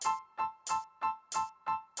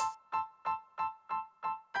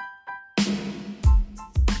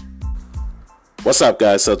What's up,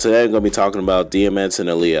 guys? So today I'm going to be talking about DMX and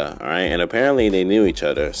Aaliyah, all right? And apparently they knew each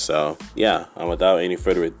other. So, yeah, without any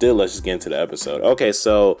further ado, let's just get into the episode. Okay,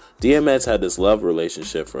 so DMX had this love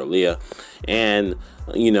relationship for Aaliyah. And,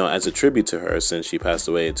 as a tribute to her, since she passed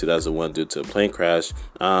away in 2001 due to a plane crash,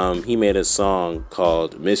 he made a song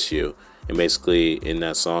called Miss You. And basically, in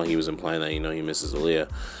that song, he was implying that, he misses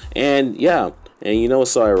Aaliyah. And, yeah, and what's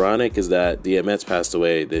so ironic is that DMX passed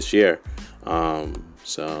away this year.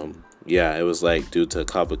 Yeah, it was like due to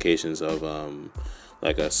complications of him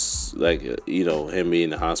being in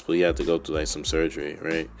the hospital. He had to go through like some surgery,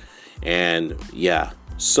 right? And yeah,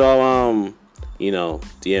 so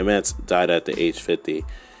DMX died at the age 50,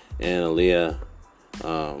 and Aaliyah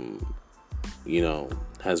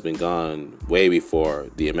has been gone way before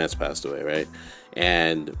DMX passed away, right?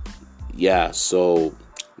 And yeah, so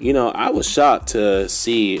I was shocked to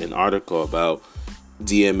see an article about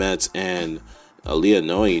DMX and Aaliyah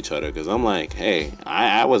knowing each other, because I'm like, hey,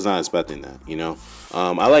 I was not expecting that,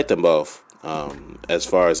 I like them both, as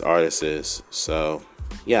far as artists is. So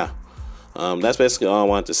yeah, that's basically all I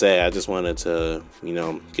wanted to say. I just wanted to,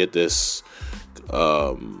 get this,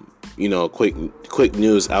 quick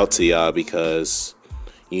news out to y'all, because,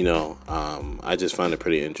 I just find it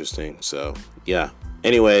pretty interesting. So yeah.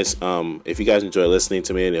 Anyways, if you guys enjoy listening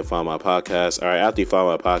to me and you follow my podcast, all right, after you follow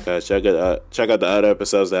my podcast, check out the other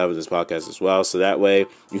episodes that I have in this podcast as well, so that way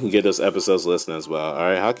you can get those episodes listened as well, all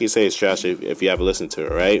right? How can you say it's trash if you haven't listened to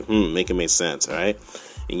it, right? Make it make sense, all right?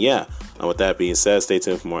 And yeah, with that being said, stay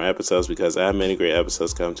tuned for more episodes, because I have many great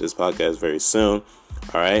episodes coming to this podcast very soon,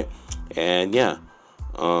 all right? And yeah,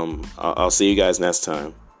 I'll see you guys next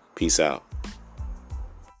time. Peace out.